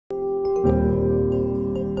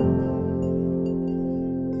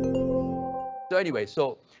anyway,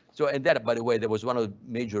 and that, by the way, that was one of the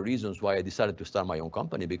major reasons why I decided to start my own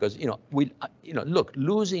company, because look,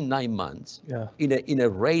 losing 9 months in a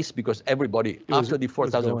race, because everybody after the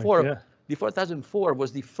 4004, the 4004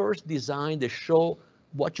 was the first design that showed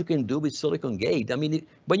what you can do with silicon gate. I mean,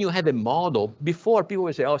 when you have a model, before people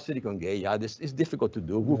would say, "Oh, silicon gate, yeah, this is difficult to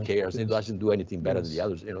do. Who cares? It doesn't do anything better than the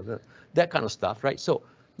others." That kind of stuff, right? So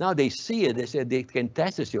now they see it. They say they can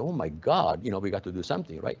test it. Say, "Oh my God, we got to do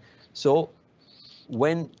something," right? So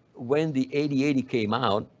when the 8080 came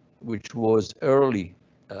out, which was early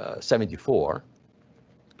 74,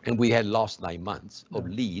 and we had lost 9 months of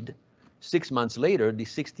lead, 6 months later, the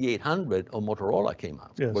 6800 of Motorola came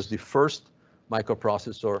out. It was the first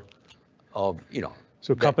microprocessor of,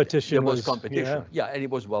 So competition there was competition. Yeah, and it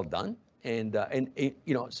was well done. And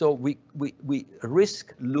so we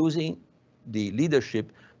risk losing the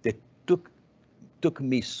leadership that took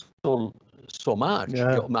me so much,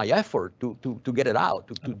 my effort to get it out,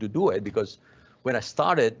 to do it, because when I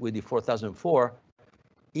started with the 4004,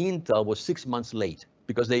 Intel was 6 months late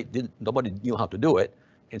because nobody knew how to do it,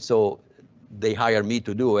 and so they hired me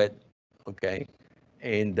to do it, okay,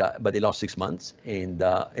 but they lost 6 months, and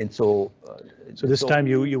so. So this time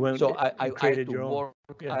you went. So I created had to your own. work.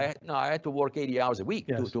 I had to work 80 hours a week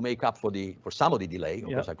to make up for some of the delay. Of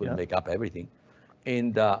course, I couldn't make up everything,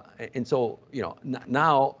 and so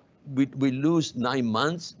now. We lose 9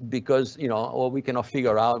 months because we cannot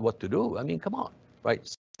figure out what to do. I mean, come on, right?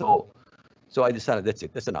 So I decided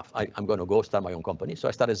that's enough. I'm going to go start my own company. So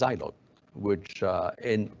I started Zilog, which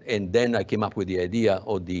and then I came up with the idea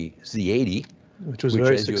of the Z80, which was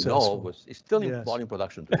very as successful. is still in volume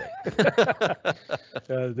production today.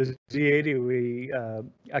 The Z80,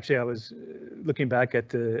 actually I was looking back at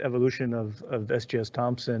the evolution of SGS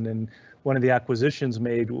Thompson, and one of the acquisitions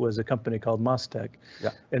made was a company called Mostec.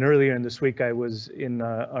 Yeah. And earlier in this week, I was in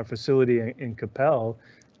our facility in Capel,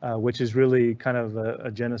 which is really kind of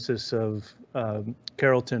a genesis of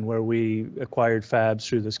Carrollton, where we acquired fabs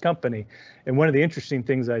through this company. And one of the interesting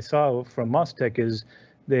things I saw from Mostec is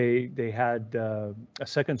they had a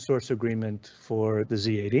second source agreement for the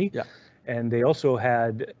Z80. Yeah. And they also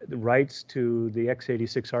had the rights to the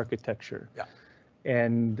x86 architecture. Yeah.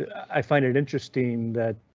 And I find it interesting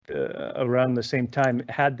that around the same time,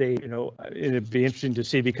 had they, it'd be interesting to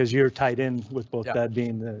see, because you're tied in with both that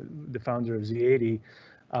being the founder of Z80,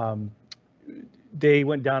 they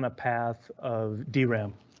went down a path of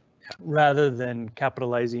DRAM rather than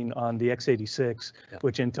capitalizing on the x86,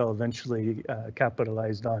 which Intel eventually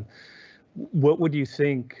capitalized on. What would you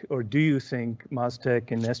think, or do you think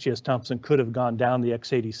Mostec and SGS Thompson could have gone down the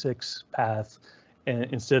x86 path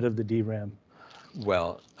instead of the DRAM?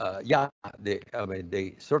 Well,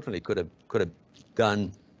 they certainly could have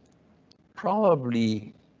done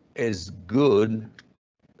probably as good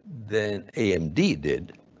than AMD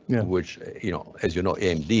did, which as you know,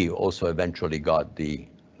 AMD also eventually got the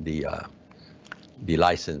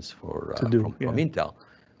license from Intel,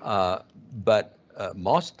 but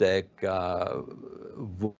Mostec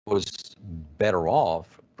was better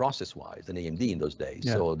off process-wise than AMD in those days,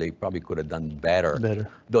 so they probably could have done better.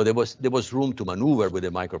 Though there was room to maneuver with a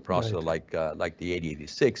microprocessor like the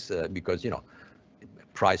 8086 because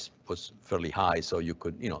price was fairly high, so you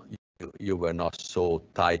could you were not so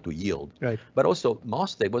tied to yield. Right. But also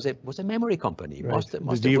Mostec was a memory company. Right.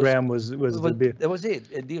 The DRAM was the big. That was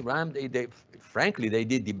it. DRAM. They frankly they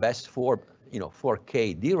did the best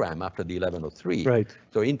 4K DRAM after the 1103. Right.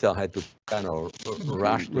 So Intel had to kind of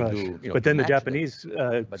rush to do. But then the Japanese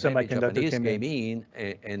semiconductor came in,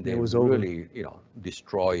 and they really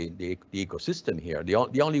destroyed the ecosystem here. The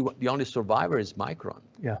only survivor is Micron.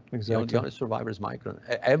 Yeah, exactly. The only survivor is Micron.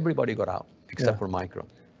 Everybody got out except for Micron.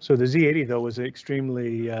 So the Z80 though was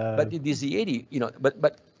extremely. But the Z80,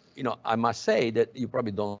 but I must say that you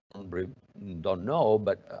probably don't know,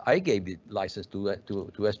 but I gave the license to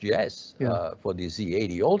SGS for the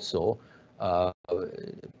Z80 also.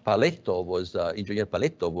 Paletto was engineer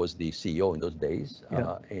Paletto was the CEO in those days,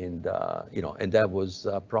 and that was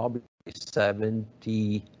probably 77,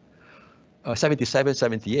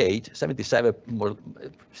 78,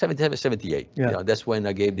 77, 78. Yeah. That's when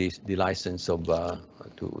I gave the license of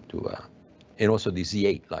and also the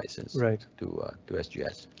Z8 license to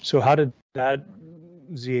SGS. So how did that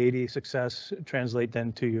Z80 success translate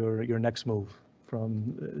then to your next move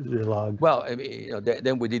from Zilog? Well, I mean,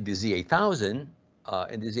 then we did the Z8000,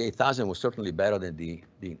 and the Z8000 was certainly better than the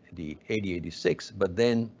 8086. But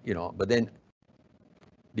then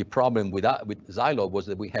the problem with Zilog was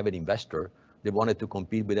that we have an investor that wanted to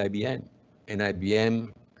compete with IBM, and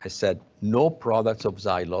IBM has said no products of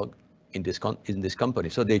Zilog in this company.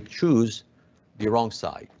 So they choose the wrong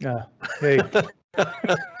side. Yeah. Hey.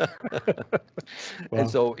 And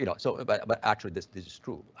so, but actually this is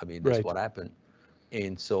true. I mean, that's Right. what happened.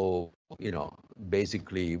 And so,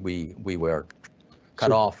 basically we were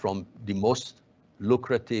cut off from the most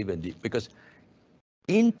lucrative because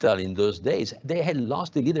Intel in those days, they had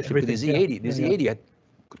lost the leadership with the Z80. The Z80 had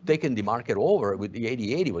taken the market over. With the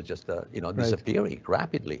 8080 was just disappearing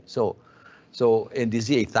rapidly. So and the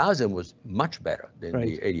Z8000 was much better than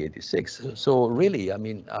the 8086. So really, I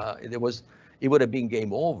mean, it would have been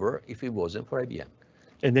game over if it wasn't for IBM.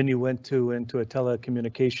 And then you went into a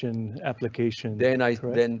telecommunication application.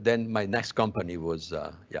 Then my next company was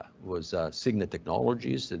Signet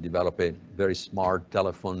Technologies. They developed a very smart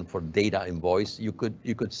telephone for data and voice. You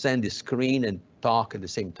could send the screen and talk at the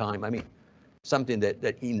same time. I mean, something that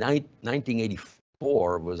in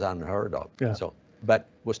 1984 was unheard of. Yeah. So, but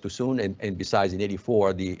was too soon. And besides, in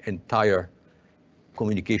 '84, the entire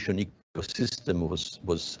communication ecosystem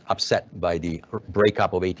was upset by the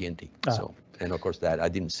breakup of AT&T. So. And of course, that I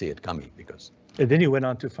didn't see it coming because. And then you went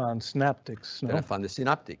on to found Synaptics. No? Then I found the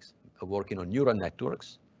Synaptics, working on neural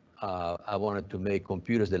networks. I wanted to make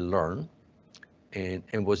computers that learn, and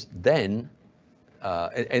was then,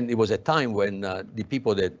 and it was a time when the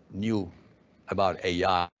people that knew about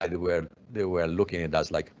AI, they were looking at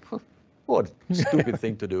us like, what stupid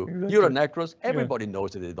thing to do. Exactly. Neural networks, everybody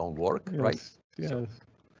knows that they don't work, right? Yes. So,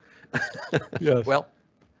 yes. Well,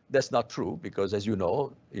 that's not true because, as you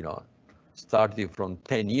know, starting from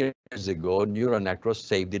 10 years ago, neural networks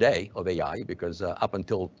saved the day of AI because up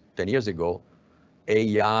until 10 years ago,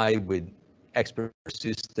 AI with expert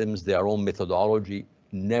systems, their own methodology,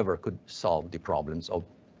 never could solve the problems of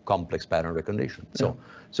complex pattern recognition. Yeah.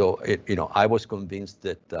 So I was convinced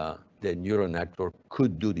that the neural network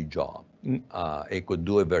could do the job. It could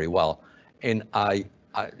do it very well, and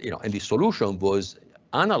and the solution was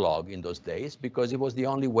analog in those days because it was the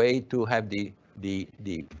only way to have the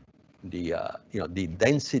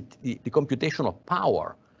density, the computational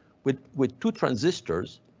power with two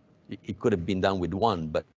transistors. It could have been done with one,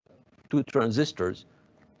 but two transistors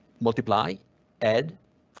multiply, add,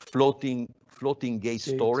 floating gate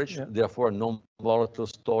storage, therefore non-volatile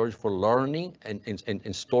storage for learning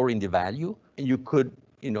and storing the value. And you could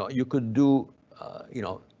do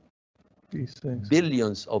these things,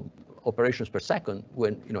 billions of operations per second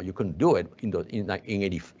when you couldn't do it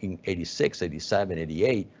in 86, 87,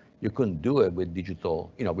 88. You couldn't do it with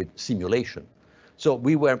digital, with simulation. So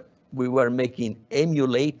we were making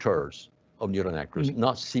emulators of neural networks,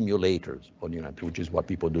 not simulators of neural networks, which is what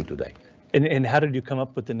people do today. And how did you come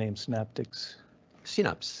up with the name Synaptics?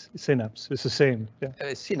 Synapse. Synapse. It's the same.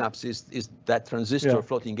 Yeah. Synapse is that transistor,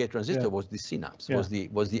 floating gate transistor was the synapse. Was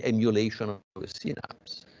the emulation of the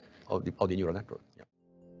synapse of the neural network.